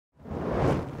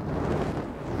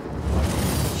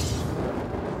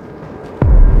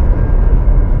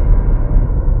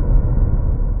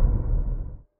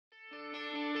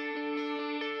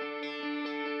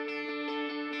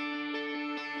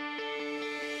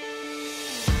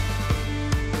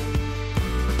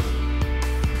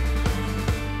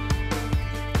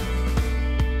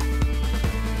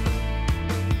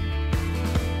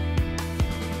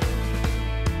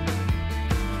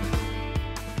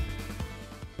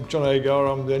I'm John Agar,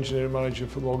 I'm the engineering manager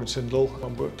for Morgan Sindall.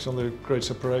 I've worked on the grade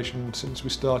separation since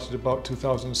we started about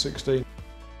 2016.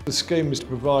 The scheme is to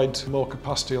provide more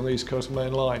capacity on the East Coast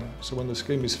Main Line, so when the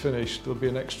scheme is finished there'll be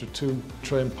an extra 2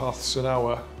 train paths an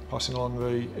hour passing along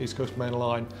the East Coast Main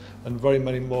Line, and very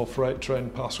many more freight train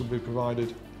paths will be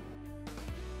provided.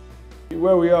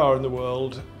 Where we are in the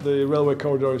world, the railway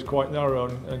corridor is quite narrow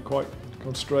and quite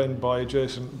constrained by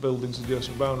adjacent buildings,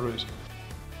 adjacent boundaries.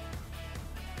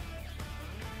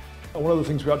 And one of the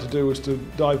things we had to do was to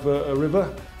divert a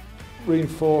river,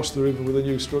 reinforce the river with a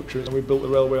new structure, and we built the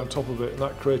railway on top of it, and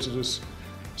that created us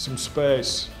some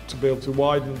space to be able to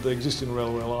widen the existing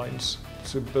railway lines,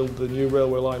 to build the new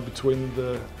railway line between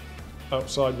the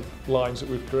outside the lines that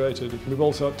we've created. We've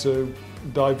also had to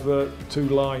divert 2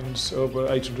 lines over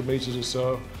 800 metres or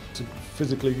so to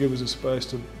physically give us a space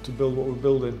to build what we're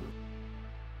building.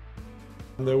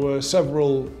 And there were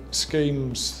several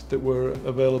schemes that were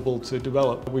available to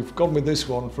develop. We've gone with this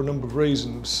one for a number of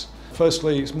reasons.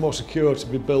 Firstly, it's more secure to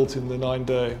be built in the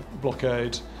 9-day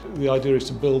blockade. The idea is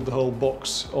to build the whole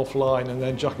box offline and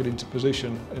then jack it into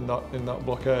position in that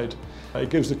blockade.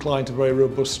 It gives the client a very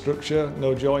robust structure,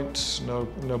 no joints, no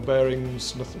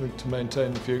bearings, nothing to maintain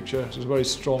in the future. So it's a very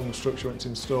strong structure when it's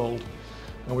installed.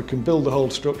 And we can build the whole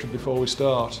structure before we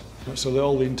start. So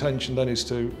all the intention then is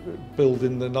to build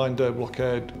in the 9-day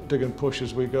blockade, dig and push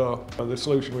as we go. The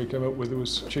solution we came up with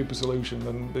was a cheaper solution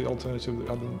than the alternative that we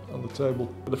had on the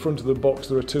table. At the front of the box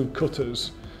there are 2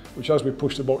 cutters, which as we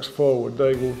push the box forward,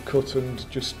 they will cut and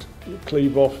just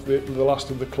cleave off the last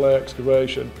of the clay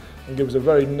excavation and give us a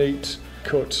very neat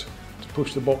cut to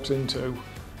push the box into.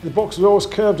 The box is always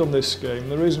curved on this scheme.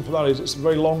 The reason for that is it's a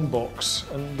very long box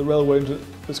and the railway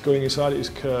that's going inside it is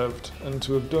curved, and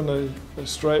to have done a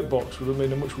straight box would have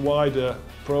been a much wider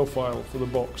profile for the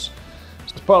box.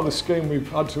 So as part of the scheme we've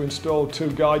had to install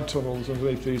 2 guide tunnels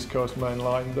underneath the East Coast Main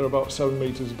Line. They're about 7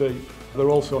 metres deep. They're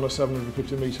also on a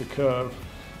 750 metre curve,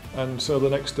 and so the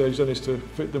next stage then is to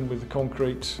fit them with the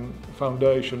concrete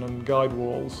foundation and guide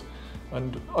walls.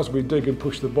 And as we dig and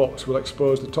push the box, we'll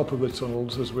expose the top of the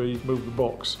tunnels as we move the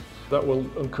box. That will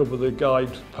uncover the guide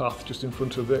path just in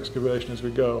front of the excavation as we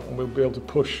go, and we'll be able to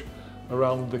push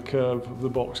around the curve of the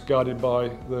box guided by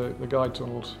the guide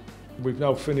tunnels. We've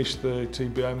now finished the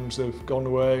TBMs, they've gone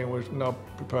away, and we're now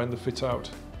preparing the fit out.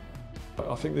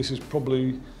 I think this is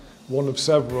probably one of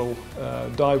several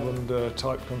dive-under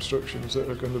type constructions that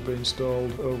are going to be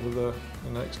installed over the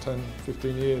next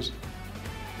 10-15 years.